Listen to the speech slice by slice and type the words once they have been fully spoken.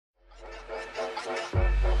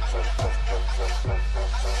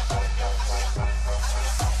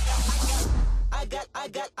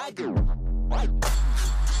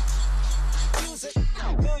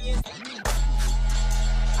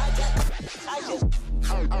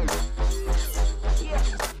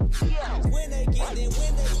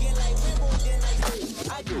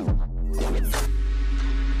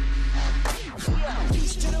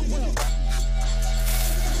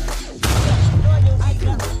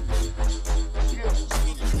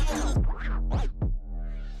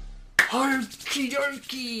Okie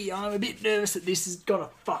dokie, I'm a bit nervous that this is gonna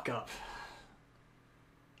fuck up.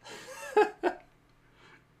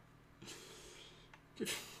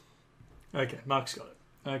 Okay, Mark's got it.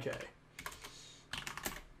 Okay.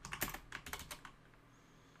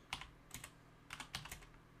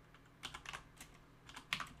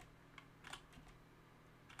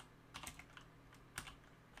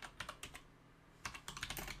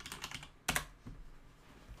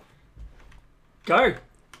 Go!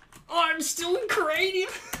 I'm still in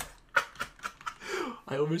creative!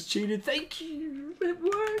 I almost cheated. Thank you! It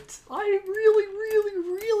worked! I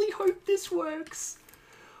really hope this works.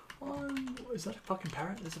 Is that a fucking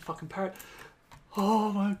parrot? There's a fucking parrot.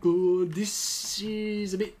 Oh my god, this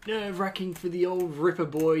is a bit nerve-wracking for the old Ripper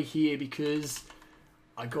boy here because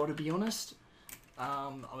I gotta be honest,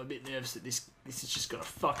 I'm a bit nervous that this is just gonna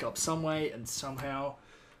fuck up some way and somehow.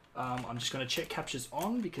 I'm just going to check captures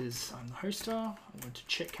on because I'm the hoster. I'm going to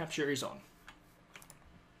check capture is on.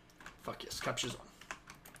 Fuck yes, capture's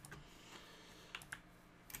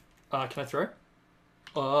on. Can I throw?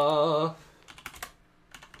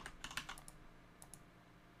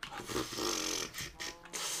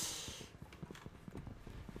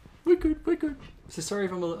 We're good. So sorry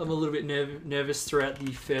if I'm a little bit nervous throughout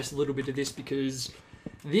the first little bit of this because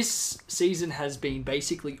this season has been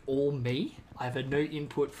basically all me. I've had no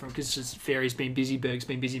input from, because Fairy's been busy, Berg's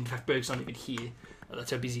been busy. In fact, Berg's not even here.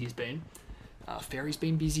 That's how busy he's been. Fairy's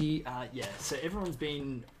been busy. Yeah, so everyone's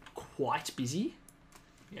been quite busy.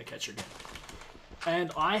 Yeah, catch her again.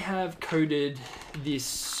 And I have coded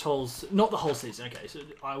this whole, not the whole season. Okay, so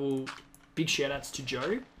I will, big shout outs to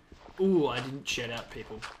Joe. Ooh, I didn't shout out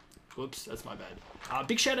people. Whoops, that's my bad.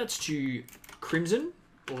 Big shout outs to Crimson,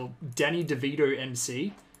 or Danny DeVito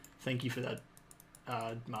MC. Thank you for that,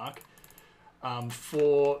 Mark.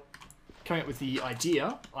 For coming up with the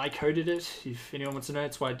idea. I coded it. If anyone wants to know,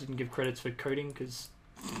 that's why I didn't give credits for coding, because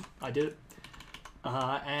I did it.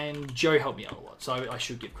 And Joe helped me out a lot, so I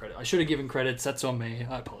should give credit. I should have given credits. That's on me.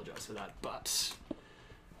 I apologize for that. But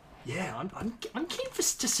yeah, I'm keen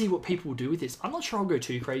to see what people will do with this. I'm not sure I'll go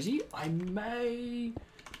too crazy. I may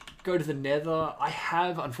go to the Nether. I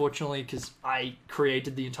have, unfortunately, because I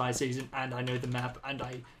created the entire season and I know the map and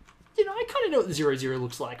I kind of know what the 0-0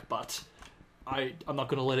 looks like, but I'm not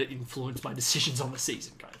going to let it influence my decisions on the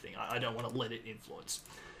season kind of thing. I don't want to let it influence.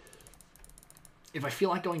 If I feel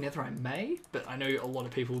like going Nether, I may, but I know a lot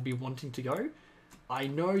of people will be wanting to go. I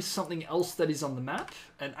know something else that is on the map,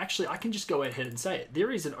 and actually I can just go ahead and say it.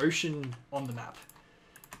 There is an ocean on the map,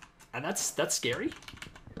 and that's scary,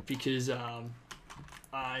 because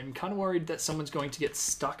I'm kind of worried that someone's going to get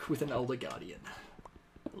stuck with an Elder Guardian.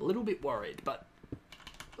 A little bit worried, but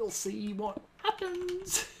we'll see what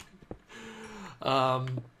happens.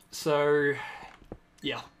 So,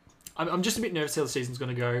 yeah. I'm just a bit nervous how the season's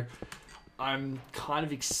going to go. I'm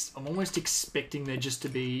almost expecting there just to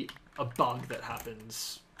be a bug that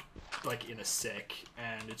happens, like, in a sec,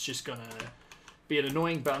 and it's just gonna be an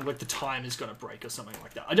annoying bug, like the time is gonna break or something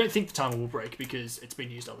like that. I don't think the timer will break because it's been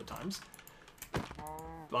used other times,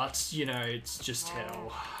 but, you know, it's just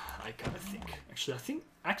how I kind of think. Actually, I think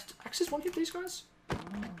Axes one hit these guys?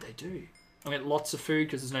 They do. I get lots of food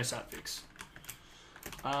because there's no sat fix.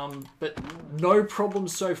 But no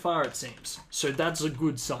problems so far, it seems. So that's a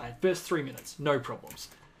good sign. First 3 minutes, no problems.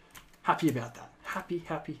 Happy about that. Happy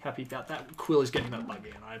about that. Quill is getting that bug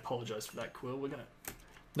again. I apologize for that, Quill.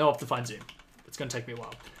 No Optifine Zoom. It's gonna take me a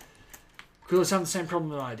while. Quill is having the same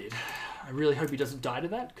problem that I did. I really hope he doesn't die to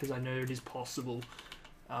that, because I know it is possible.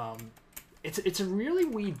 It's a really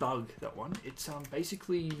weird bug, that one. It's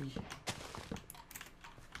basically...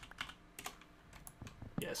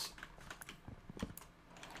 Yes.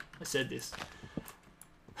 I said this.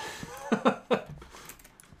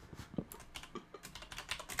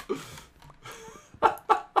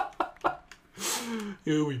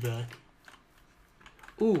 He'll be back.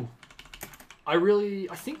 Ooh. I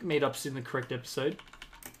think Meetup's in the correct episode.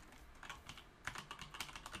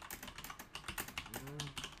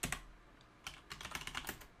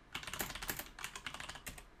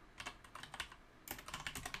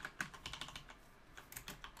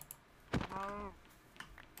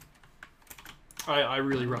 I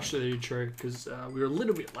really rushed the intro because we were a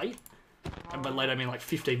little bit late, and by late I mean like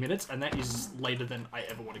 15 minutes, and that is later than I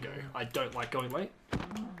ever want to go. I don't like going late.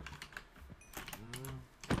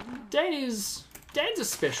 Dan's a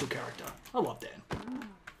special character. I love Dan.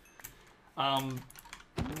 Hey,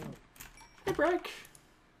 break.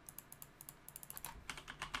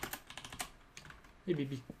 Hey,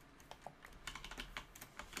 baby.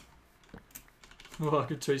 Oh, I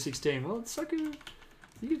could 216. Well, it's suck it.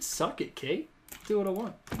 You can suck it, Key. Do what I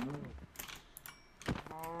want.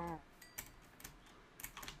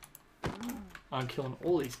 I'm killing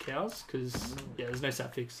all these cows because, yeah, there's no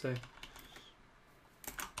sap fix, so I'm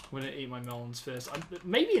going to eat my melons first.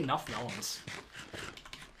 Maybe enough melons.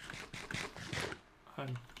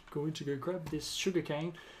 I'm going to go grab this sugar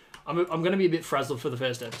cane. I'm going to be a bit frazzled for the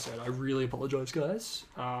first episode. I really apologise, guys.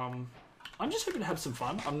 I'm just hoping to have some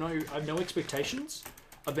fun. I have no expectations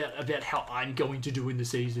about how I'm going to do in the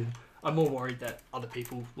season. I'm more worried that other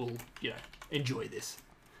people will, enjoy this.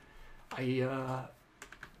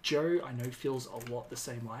 Joe, I know, feels a lot the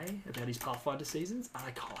same way about his Pathfinder seasons, and I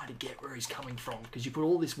kind of get where he's coming from, because you put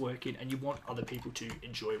all this work in and you want other people to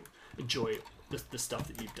enjoy the stuff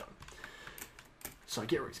that you've done. So I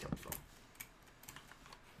get where he's coming from.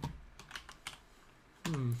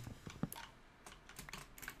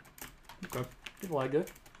 Okay, give a like go.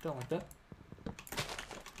 Don't like that.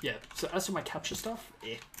 Yeah, so as for my capture stuff,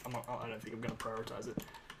 I don't think I'm going to prioritize it.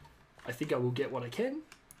 I think I will get what I can,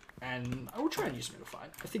 and I will try and use some fight.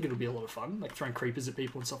 I think it'll be a lot of fun, like throwing creepers at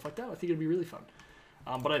people and stuff like that. I think it'll be really fun.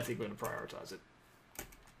 But I don't think we're going to prioritize it.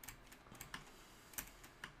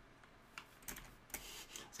 I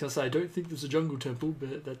was going to say, I don't think there's a jungle temple,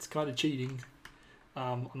 but that's kind of cheating.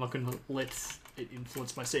 I'm not going to let it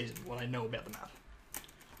influence my season, what I know about the map.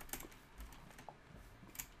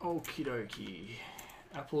 Okie dokie.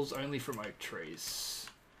 Apples only from oak trees.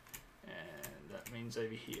 And that means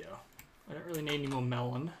over here. I don't really need any more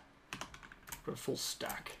melon. Got a full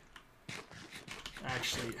stack.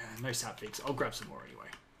 Actually, no sap figs. I'll grab some more anyway.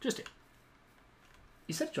 Just it.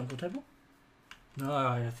 Is that a jungle table? No,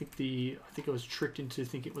 I think I was tricked into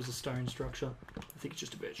thinking it was a stone structure. I think it's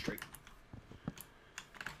just a birch tree.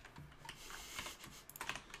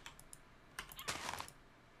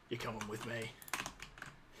 You're coming with me.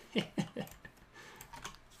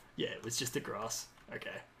 Yeah, it was just the grass. Okay.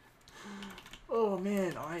 Oh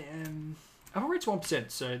man, our rate's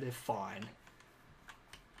 1%, so they're fine.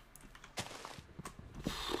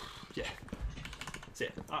 Yeah. That's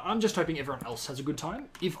it. I'm just hoping everyone else has a good time.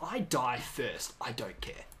 If I die first, I don't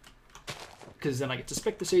care. Because then I get to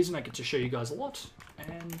spec the season, I get to show you guys a lot,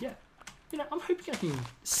 and yeah. I'm hoping I can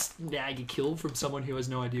snag a kill from someone who has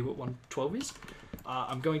no idea what 112 is.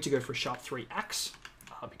 I'm going to go for a sharp 3 axe,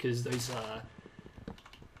 because those are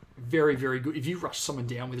very, very good. If you rush someone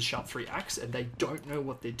down with a sharp 3 axe and they don't know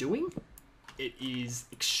what they're doing, it is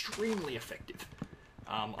extremely effective.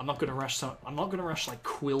 I'm not going to rush like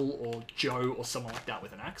Quill or Joe or someone like that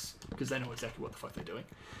with an axe, because they know exactly what the fuck they're doing.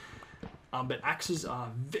 But axes are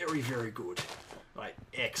very, very good. Like,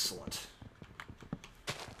 excellent.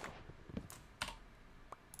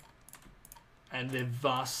 And they're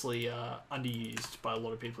vastly underused by a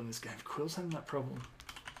lot of people in this game. Quill's having that problem.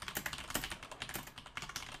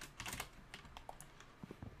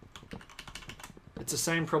 It's the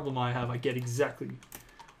same problem I have. I get exactly...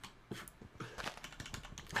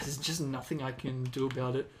 There's just nothing I can do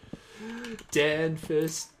about it. Dan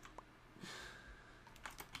first.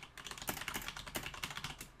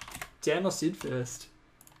 Dan or Sid first?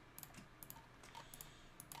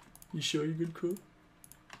 You sure you're good, Quill?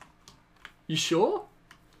 You sure?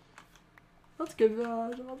 I'd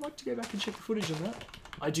like to go back and check the footage on that.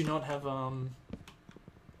 I do not have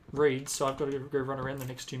reads, so I've got to go run around the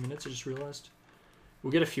next 2 minutes. I just realised.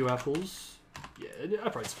 We'll get a few apples. Yeah,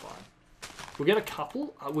 apple's fine. We'll get a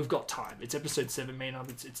couple. We've got time. It's episode 7,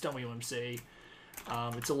 it's WMC.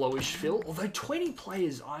 It's a lowish fill. Although 20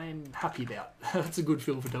 players, I'm happy about. That's a good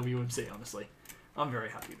fill for WMC, honestly. I'm very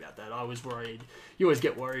happy about that. I was worried. You always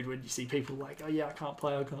get worried when you see people like, oh yeah, I can't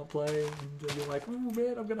play. And then you're like, oh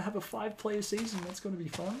man, I'm going to have a 5-player season. That's going to be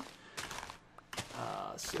fun.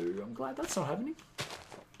 So I'm glad that's not happening.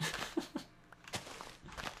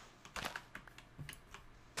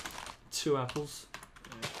 Two apples.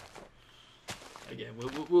 Yeah. Again,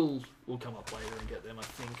 we'll come up later and get them, I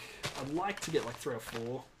think. I'd like to get like 3 or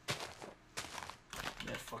 4.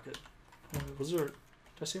 Yeah, fuck it. Was there... Did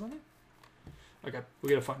I see one there? Okay, we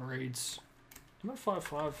gotta find reeds. I'm at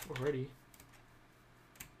 5-5 already.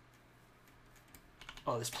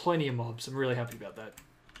 Oh, there's plenty of mobs. I'm really happy about that.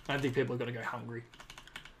 I don't think people are gonna go hungry.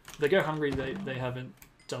 If they go hungry, they haven't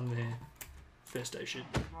done their first day shit.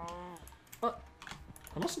 Oh,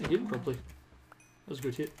 I mustn't have hit him properly. That was a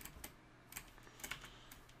good hit.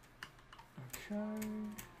 Okay.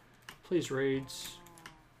 Please reeds.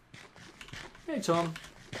 Hey Tom.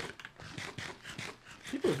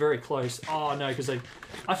 People are very close. Oh no, because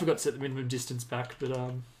I forgot to set the minimum distance back, but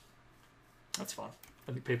that's fine.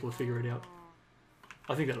 I think people will figure it out.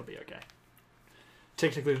 I think that'll be okay.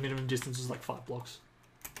 Technically, the minimum distance is like 5 blocks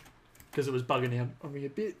because it was bugging out on me a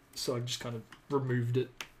bit, so I just kind of removed it.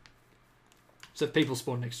 So if people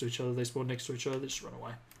spawn next to each other, they spawn next to each other, they just run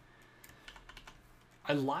away.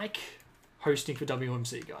 I like hosting for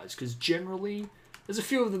WMC guys because generally there's a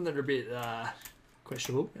few of them that are a bit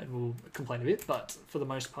questionable and will complain a bit, but for the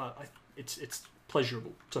most part, it's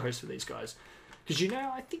pleasurable to host for these guys because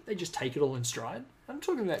I think they just take it all in stride. I'm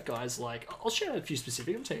talking about guys like I'll share a few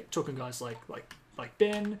specific. I'm talking guys like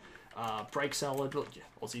Ben, Break Salad, well, yeah,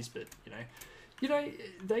 Aussies, but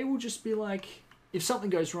they will just be like, if something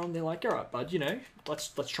goes wrong, they're like, all right, bud, let's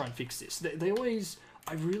try and fix this. They always,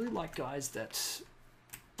 I really like guys that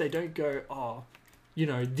they don't go, oh,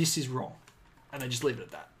 this is wrong, and they just leave it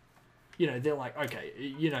at that. They're like, okay,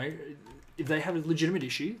 if they have a legitimate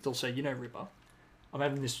issue, they'll say, Ripper, I'm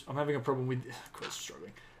having a problem with, of course,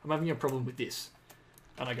 struggling. I'm having a problem with this.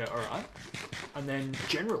 And I go, all right. And then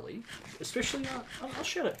generally, especially, I'll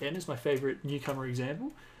shout out Ben as my favorite newcomer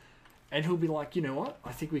example. And he'll be like, you know what?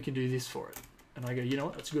 I think we can do this for it. And I go, you know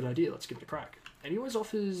what? That's a good idea. Let's give it a crack. And he always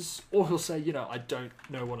offers, or he'll say, I don't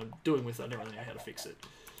know what I'm doing with it. I don't really know how to fix it.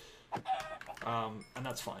 And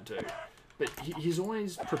that's fine too. But he's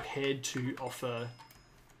always prepared to offer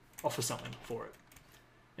something for it.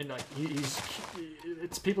 And like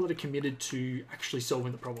it's people that are committed to actually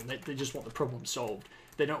solving the problem. They just want the problem solved.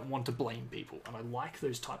 They don't want to blame people, and I like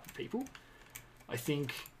those type of people. I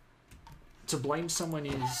think to blame someone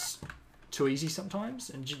is too easy sometimes,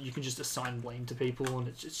 and you can just assign blame to people, and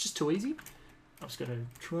it's just too easy. I'm just going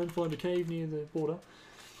to try and find a cave near the border.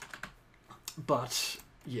 But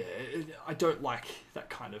yeah, I don't like that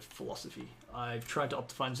kind of philosophy. I've tried to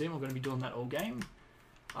Optifine Zoom. I'm going to be doing that all game.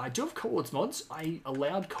 I do have coords mods. I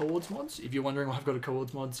allowed coords mods, if you're wondering why I've got a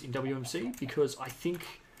coords mods in WMC, because I think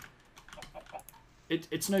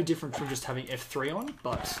it's no different from just having F3 on,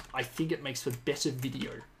 but I think it makes for better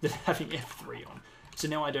video than having F3 on. So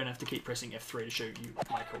now I don't have to keep pressing F3 to show you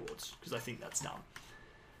my coords, because I think that's dumb.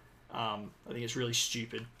 I think it's really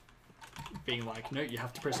stupid being like, no, you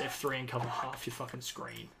have to press F3 and cover half your fucking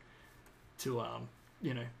screen to,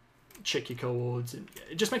 check your coords, and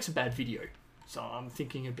it just makes a bad video. So I'm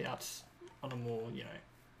thinking about on a more,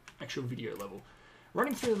 actual video level.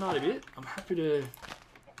 Running through the night a bit, I'm happy to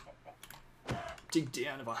dig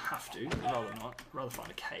down if I have to, but rather not. I'd rather find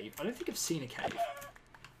a cave. I don't think I've seen a cave,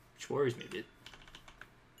 which worries me a bit.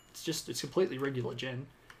 It's completely regular gen.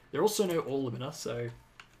 There are also no all limiter, so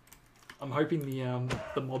I'm hoping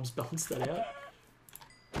the mobs balance that out.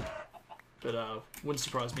 But wouldn't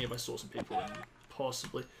surprise me if I saw some people in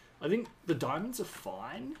possibly. I think the diamonds are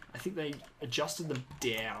fine. I think they adjusted them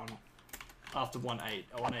down after 1.8.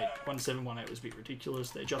 1.7.18 was a bit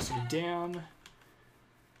ridiculous. They adjusted it down.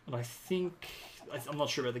 And I think... I'm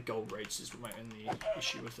not sure about the gold rates is my only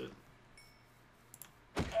issue with it.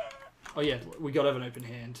 Oh yeah, we gotta have an open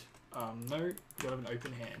hand. No, we gotta have an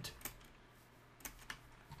open hand.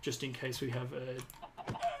 Just in case we have a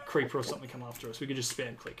creeper or something come after us. We could just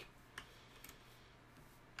spam click.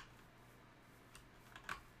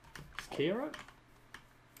 Key, alright?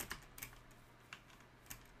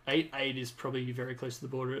 8.8 is probably very close to the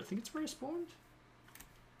border. I think it's where I spawned.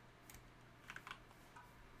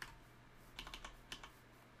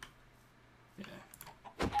 Yeah.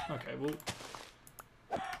 Okay, well...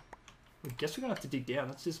 I guess we're gonna have to dig down.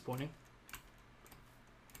 That's disappointing.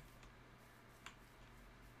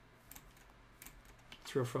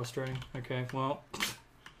 It's real frustrating. Okay, well...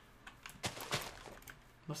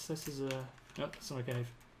 Unless this is a... Nope, that's not a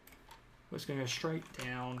cave. We're just going to go straight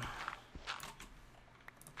down.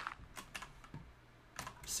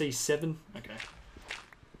 C7. Okay.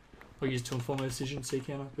 I'll use it to inform my decision, C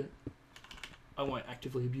counter, but I won't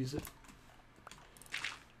actively abuse it.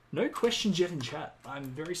 No questions yet in chat. I'm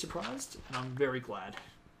very surprised, and I'm very glad.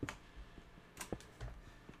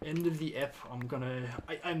 End of the ep.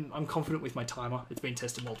 I'm confident with my timer. It's been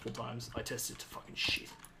tested multiple times. I tested it to fucking shit.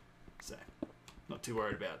 So, not too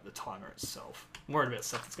worried about the timer itself. I'm worried about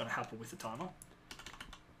stuff that's going to happen with the timer.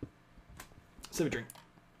 Let's have a drink.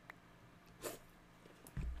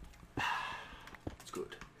 It's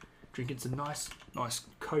good. Drinking some nice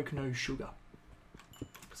Coke, no sugar.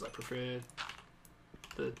 Because I prefer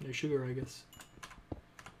the no sugar, I guess.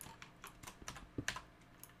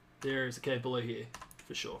 There is a cave below here,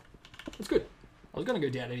 for sure. It's good. I was going to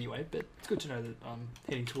go down anyway, but it's good to know that I'm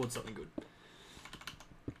heading towards something good.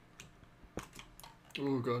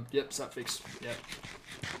 Oh god, yep, sap fix, yep.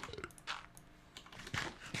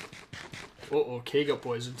 Uh-oh, key got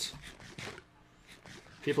poisoned.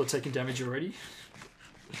 People are taking damage already.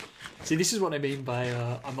 See, this is what I mean by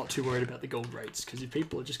I'm not too worried about the gold rates, because if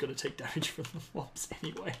people are just going to take damage from the mobs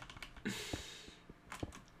anyway.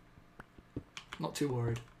 Not too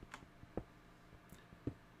worried.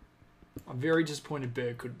 I'm very disappointed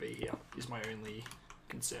Bird could be here, is my only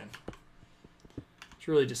concern. It's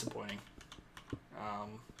really disappointing.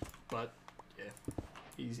 But, yeah,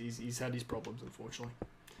 he's had his problems, unfortunately.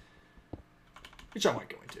 Which I won't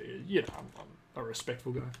go into. You know, I'm a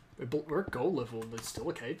respectful guy. We're at gold level, there's still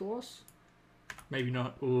a cave to us? Maybe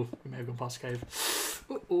not. Oh, we may have gone past a cave.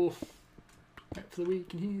 Oh. Hopefully we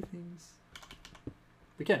can hear things.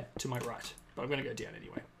 We can, to my right. But I'm going to go down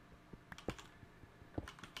anyway.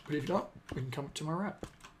 But if not, we can come to my right.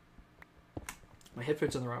 My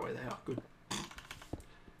headphones are the right way, they are. Good.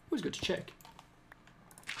 Always good to check.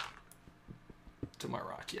 To my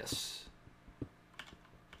right, yes.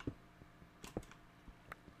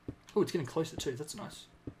 Oh, it's getting closer too. That's nice.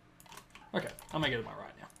 Okay, I may go to my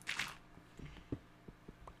right now.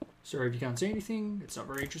 Sorry if you can't see anything. It's not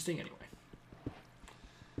very interesting anyway.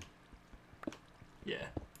 Yeah.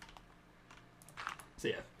 So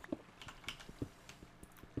yeah.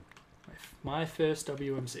 My first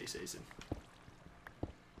WMC season.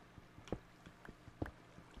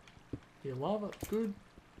 Yeah, lava. Good.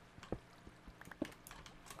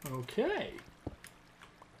 Okay.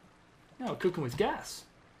 Now we're cooking with gas.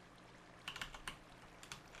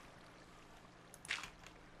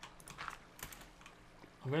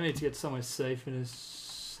 I'm going to need to get somewhere safe in a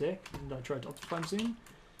sec. And I tried Optifine Zoom.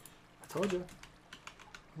 I told you.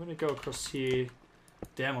 I'm going to go across here.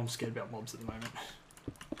 Damn, I'm scared about mobs at the moment.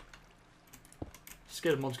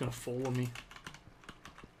 Scared a mob's going to fall on me.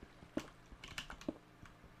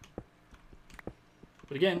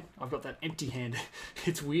 But again, I've got that empty hand.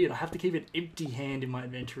 It's weird. I have to keep an empty hand in my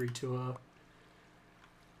inventory to...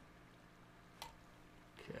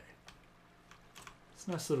 Okay. It's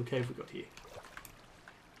a nice little cave we got here.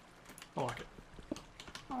 I like it.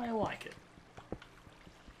 I like it.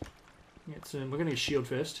 We're going to get shield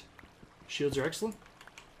first. Shields are excellent.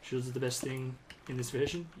 Shields are the best thing in this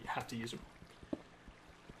version. You have to use them.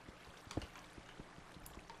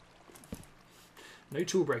 No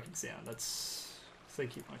tool breaking sound. That's...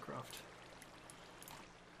 Thank you, Minecraft.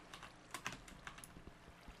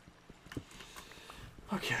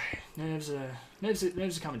 Okay, nerves are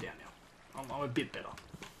coming down now. I'm a bit better.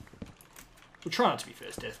 We'll try not to be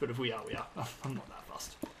first death, but if we are, we are. I'm not that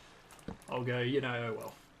fussed. I'll go, you know, oh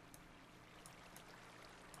well.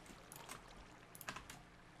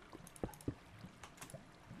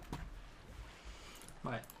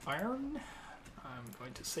 My iron. I'm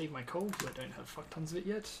going to save my coal because I don't have fuck tons of it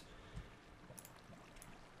yet.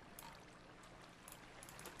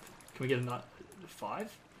 Can we get a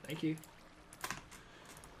 5? Thank you.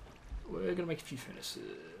 We're going to make a few furnaces.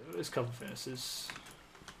 There's a couple of furnaces.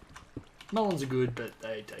 Melons are good, but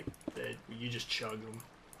you just chug them.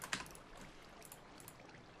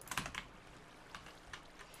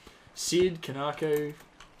 Sid, Kanako,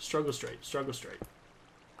 struggle straight.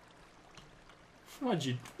 What'd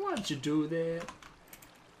you do there?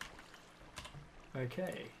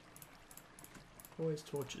 Okay. Always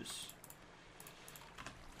torches.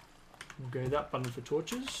 We'll go that button for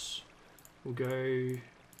torches. We'll go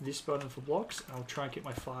this button for blocks. I'll try and get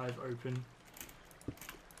my 5 open.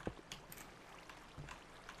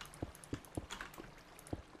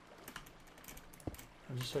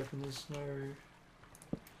 I'm just hoping there's no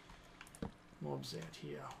mobs out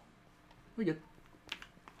here. We good.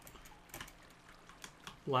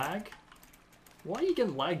 Lag? Why are you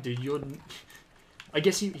getting lag, dude? You're... I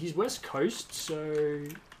guess he's West Coast, so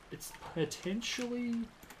it's potentially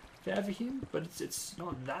bad for him, but it's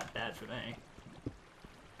not that bad for me.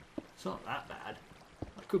 It's not that bad.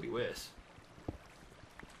 It could be worse.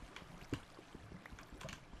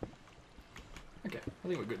 Okay, I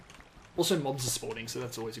think we're good. Also, mobs are spawning, so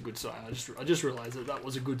that's always a good sign. I just realised that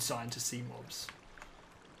was a good sign to see mobs.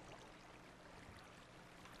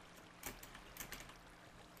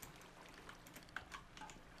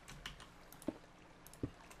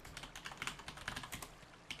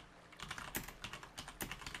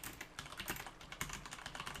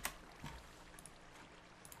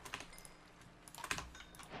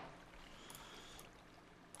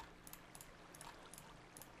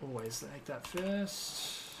 Always like that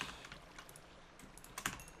first.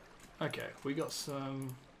 Okay, we got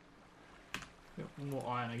some more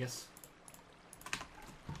iron, I guess.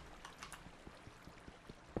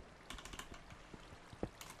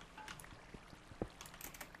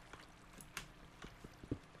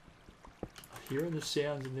 I'm hearing the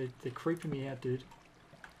sounds and they're creeping me out, dude.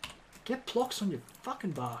 Get blocks on your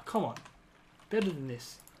fucking bar. Come on. Better than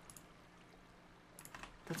this.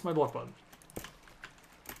 That's my block button.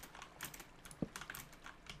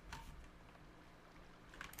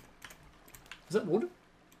 Is that water?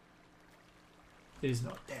 It is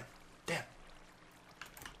not. Damn. Damn.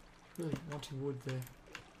 Really wanting wood there.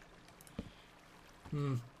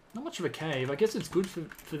 Not much of a cave. I guess it's good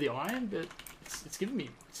for the iron, but it's giving me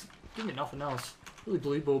nothing else. Really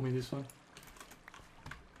blue balled me this one.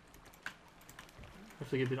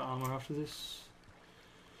 Hopefully get a bit of armor after this.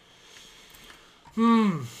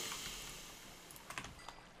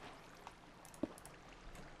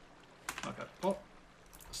 Okay. Oh,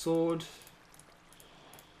 sword.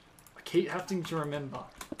 I keep having to remember.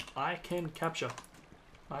 I can capture.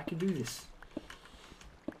 I can do this.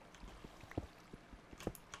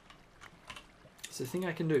 It's a thing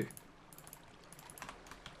I can do.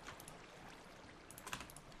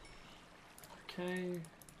 Okay.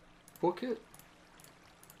 Book it.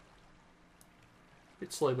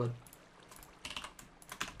 Bit slow, bud.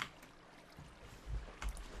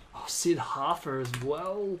 Oh, Sid Harfer as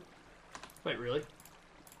well. Wait, really?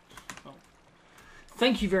 Oh.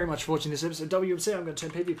 Thank you very much for watching this episode of WMC. I'm going to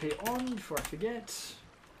turn PvP on before I forget.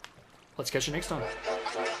 Let's catch you next time.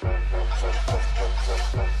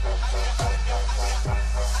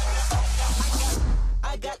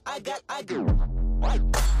 I got.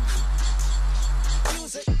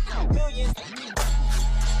 Music, millions.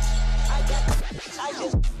 I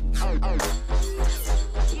just.